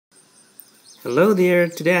Hello there,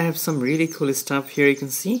 today I have some really cool stuff here. You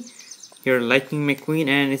can see here Lightning McQueen,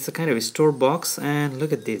 and it's a kind of a store box, and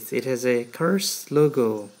look at this, it has a curse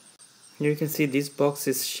logo. Here you can see this box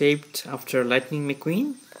is shaped after Lightning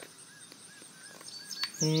McQueen,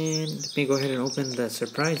 and let me go ahead and open the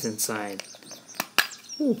surprise inside.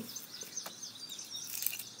 Ooh.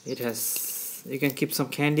 It has, you can keep some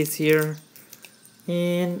candies here,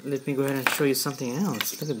 and let me go ahead and show you something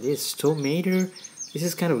else. Look at this, tomato. This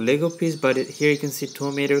is kind of Lego piece, but here you can see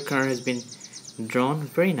tomato car has been drawn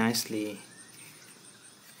very nicely.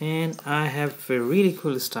 And I have really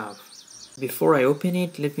cool stuff. Before I open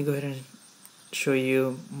it, let me go ahead and show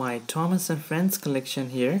you my Thomas and Friends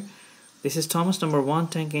collection here. This is Thomas #1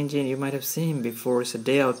 tank engine. You might have seen him before. It's a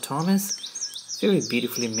Day Out Thomas. Very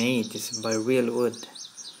beautifully made. This is by real wood.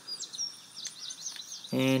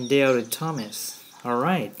 And Day Out with Thomas.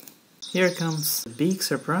 Alright, here comes the big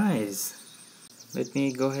surprise. Let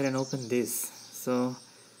me go ahead and open this. So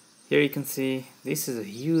here you can see this is a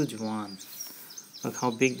huge one. Look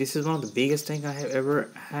how big. This is one of the biggest tank I have ever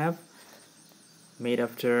made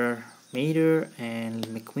after Mater and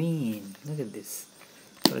McQueen. Look at this.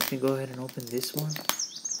 So let me go ahead and open this one.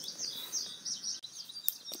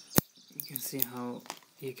 You can see how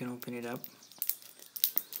you can open it up.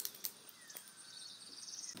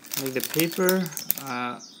 Like the paper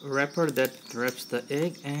wrapper that wraps the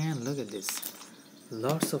egg, and look at this.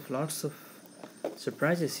 Lots of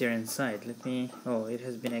surprises here inside. Let me, oh, it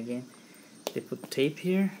has been again, they put tape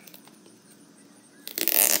here.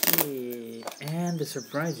 Okay. And the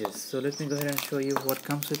surprises. So let me go ahead and show you what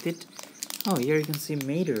comes with it. Oh, here you can see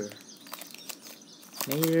Mater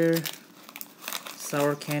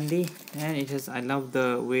sour candy, and it has, I love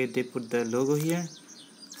the way they put the logo here.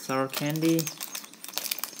 Sour candy.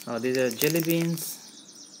 Oh, these are jelly beans.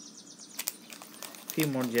 Few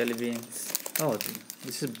more jelly beans. Oh,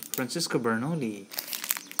 this is Francesco Bernoulli.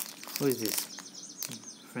 Who is this?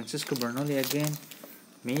 Francesco Bernoulli again.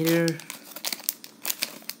 Mater.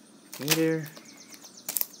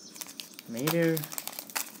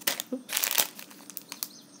 Oops.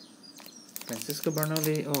 Francesco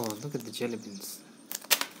Bernoulli. Oh, look at the jelly beans.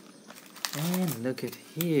 And look at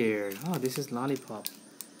here. Oh, this is lollipop.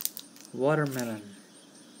 Watermelon.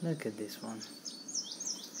 Look at this one.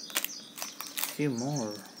 Few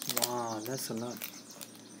more. Wow, that's a lot.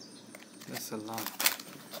 That's a lot.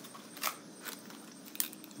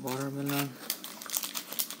 Watermelon.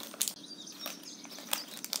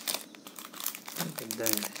 Look at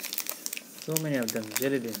that. So many of them.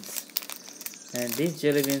 Jelly beans. And these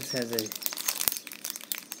jelly beans has a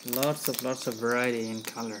lots of variety in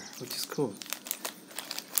color, which is cool.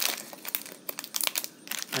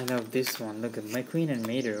 I love this one. Look at McQueen and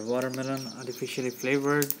Mater. Watermelon, artificially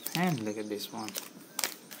flavored. And look at this one.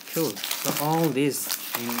 Cool. So all this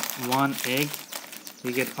in one egg,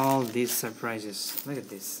 you get all these surprises. Look at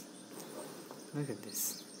this. Look at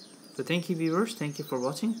this. So thank you viewers. Thank you for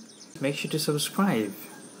watching. Make sure to subscribe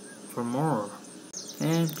for more.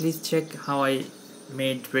 And please check how I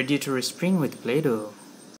made radiator spring with Play-Doh.